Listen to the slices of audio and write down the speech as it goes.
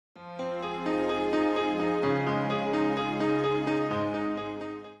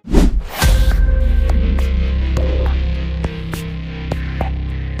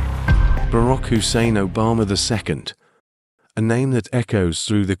Barack Hussein Obama II, a name that echoes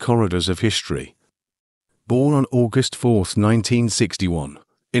through the corridors of history. Born on August 4, 1961,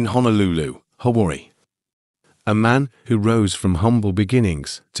 in Honolulu, Hawaii. A man who rose from humble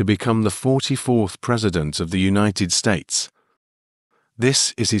beginnings to become the 44th President of the United States.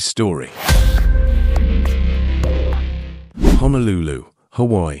 This is his story. Honolulu,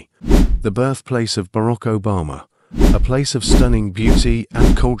 Hawaii, the birthplace of Barack Obama, a place of stunning beauty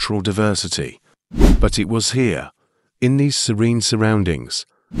and cultural diversity. But it was here, in these serene surroundings,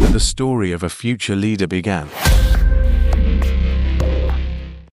 that the story of a future leader began.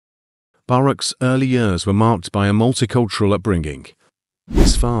 Barack's early years were marked by a multicultural upbringing.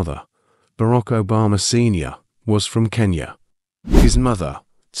 His father, Barack Obama Sr., was from Kenya. His mother,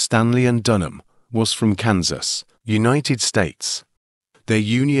 Stanley Ann Dunham, was from Kansas, United States. Their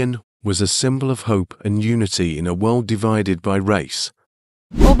union was a symbol of hope and unity in a world divided by race.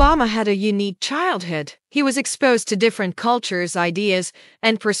 Obama had a unique childhood. He was exposed to different cultures, ideas,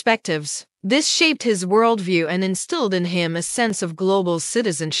 and perspectives. This shaped his worldview and instilled in him a sense of global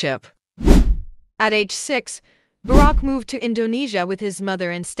citizenship. At age 6, Barack moved to Indonesia with his mother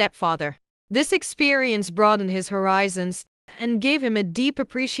and stepfather. This experience broadened his horizons and gave him a deep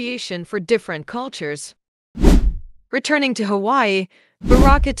appreciation for different cultures. Returning to Hawaii,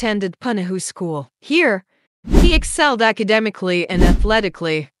 Barack attended Punahou School. Here, he excelled academically and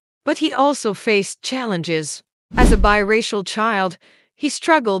athletically, but he also faced challenges. As a biracial child, he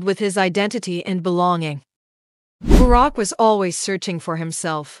struggled with his identity and belonging. Barack was always searching for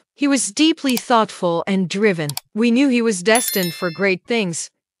himself. He was deeply thoughtful and driven. We knew he was destined for great things,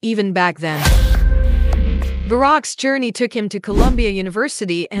 even back then. Barack's journey took him to Columbia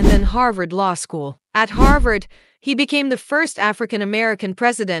University and then Harvard Law School. At Harvard, he became the first African-American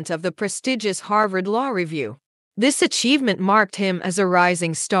president of the prestigious Harvard Law Review. This achievement marked him as a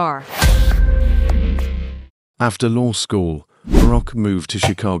rising star. After law school, Barack moved to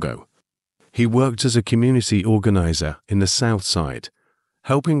Chicago. He worked as a community organizer in the South Side,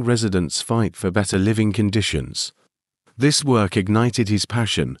 helping residents fight for better living conditions. This work ignited his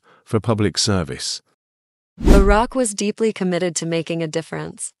passion for public service. Barack was deeply committed to making a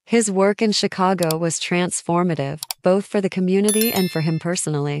difference. His work in Chicago was transformative, both for the community and for him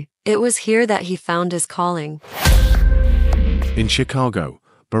personally. It was here that he found his calling. In Chicago,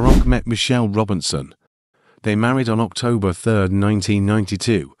 Barack met Michelle Robinson. They married on October 3,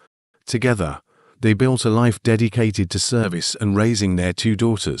 1992. Together, they built a life dedicated to service and raising their two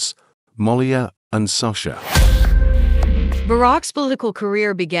daughters, Molia and Sasha. Barack's political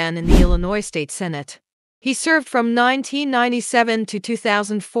career began in the Illinois State Senate. He served from 1997 to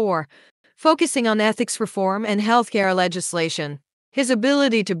 2004, focusing on ethics reform and healthcare legislation. His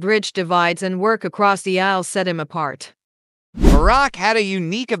ability to bridge divides and work across the aisle set him apart. Barack had a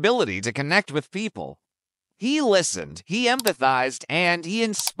unique ability to connect with people. He listened, he empathized, and he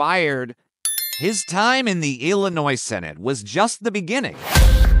inspired. His time in the Illinois Senate was just the beginning.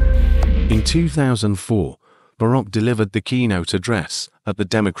 In 2004, Barack delivered the keynote address at the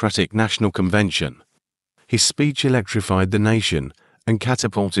Democratic National Convention. His speech electrified the nation and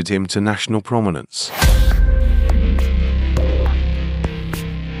catapulted him to national prominence.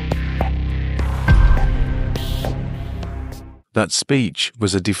 That speech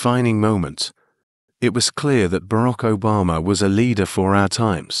was a defining moment. It was clear that Barack Obama was a leader for our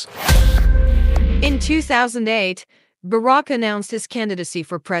times. In 2008, Barack announced his candidacy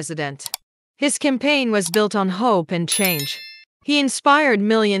for president. His campaign was built on hope and change. He inspired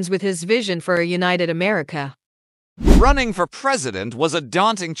millions with his vision for a united America. Running for president was a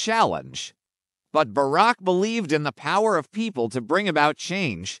daunting challenge. But Barack believed in the power of people to bring about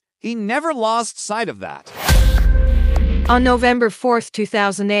change. He never lost sight of that. On November 4,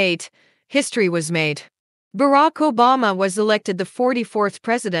 2008, history was made. Barack Obama was elected the 44th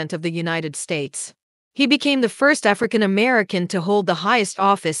President of the United States. He became the first African American to hold the highest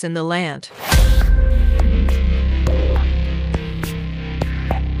office in the land.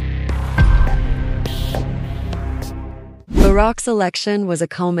 Barack's election was a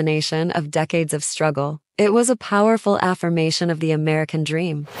culmination of decades of struggle. It was a powerful affirmation of the American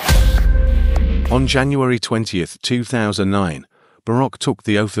dream. On January 20, 2009, Barack took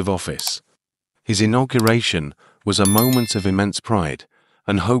the oath of office. His inauguration was a moment of immense pride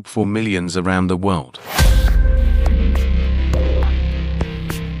and hope for millions around the world.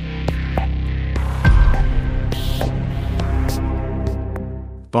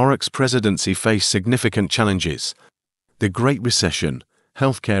 Barack's presidency faced significant challenges: the Great Recession,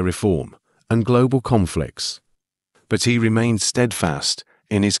 healthcare reform, and global conflicts. But he remained steadfast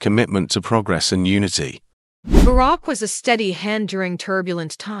in his commitment to progress and unity. Barack was a steady hand during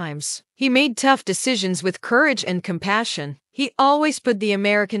turbulent times. He made tough decisions with courage and compassion. He always put the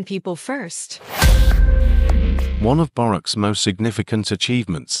American people first. One of Barack's most significant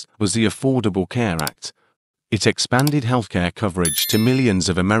achievements was the Affordable Care Act. It expanded healthcare coverage to millions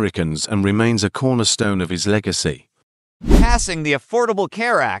of Americans and remains a cornerstone of his legacy. Passing the Affordable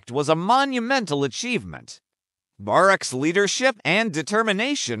Care Act was a monumental achievement. Barack's leadership and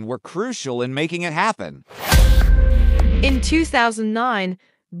determination were crucial in making it happen. In 2009,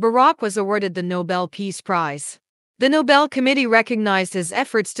 Barack was awarded the Nobel Peace Prize. The Nobel Committee recognized his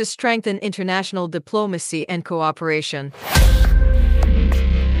efforts to strengthen international diplomacy and cooperation.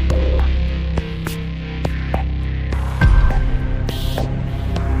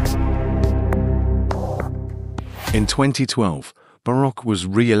 In 2012, Barack was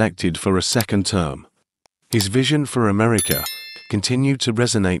re-elected for a second term. His vision for America continued to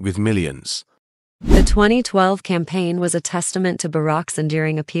resonate with millions. The 2012 campaign was a testament to Barack's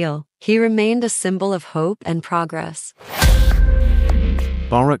enduring appeal. He remained a symbol of hope and progress.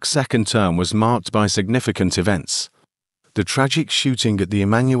 Barack's second term was marked by significant events. The tragic shooting at the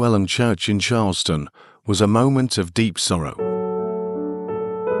Emmanuel Church in Charleston was a moment of deep sorrow.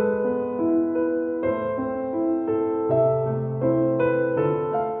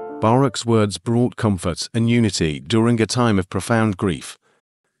 Barack's words brought comfort and unity during a time of profound grief.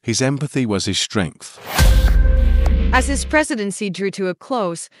 His empathy was his strength. As his presidency drew to a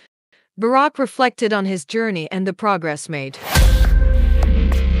close, Barack reflected on his journey and the progress made.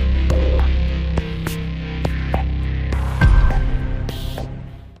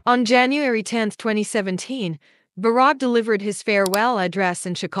 On January 10, 2017, Barack delivered his farewell address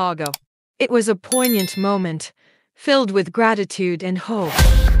in Chicago. It was a poignant moment, filled with gratitude and hope.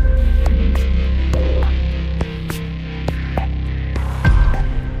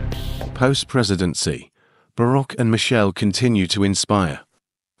 Post-presidency, Barack and Michelle continue to inspire.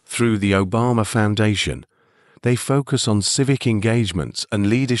 Through the Obama Foundation, they focus on civic engagement and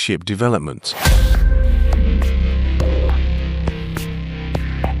leadership development.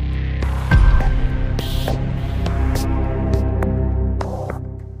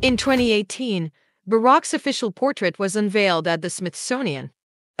 In 2018, Barack's official portrait was unveiled at the Smithsonian,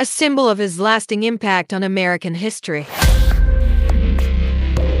 a symbol of his lasting impact on American history.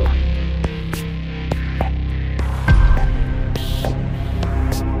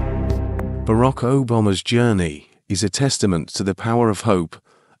 Barack Obama's journey is a testament to the power of hope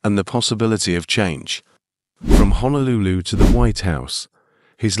and the possibility of change. From Honolulu to the White House,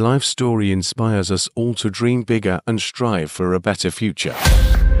 his life story inspires us all to dream bigger and strive for a better future.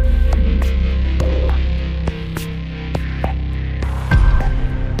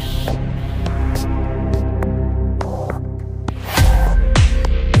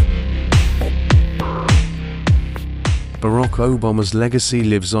 Barack Obama's legacy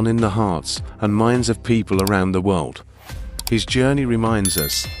lives on in the hearts and minds of people around the world. His journey reminds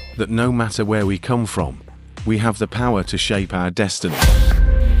us that no matter where we come from, we have the power to shape our destiny.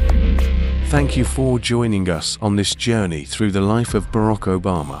 Thank you for joining us on this journey through the life of Barack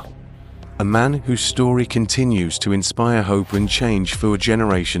Obama, a man whose story continues to inspire hope and change for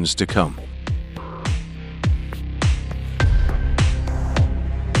generations to come.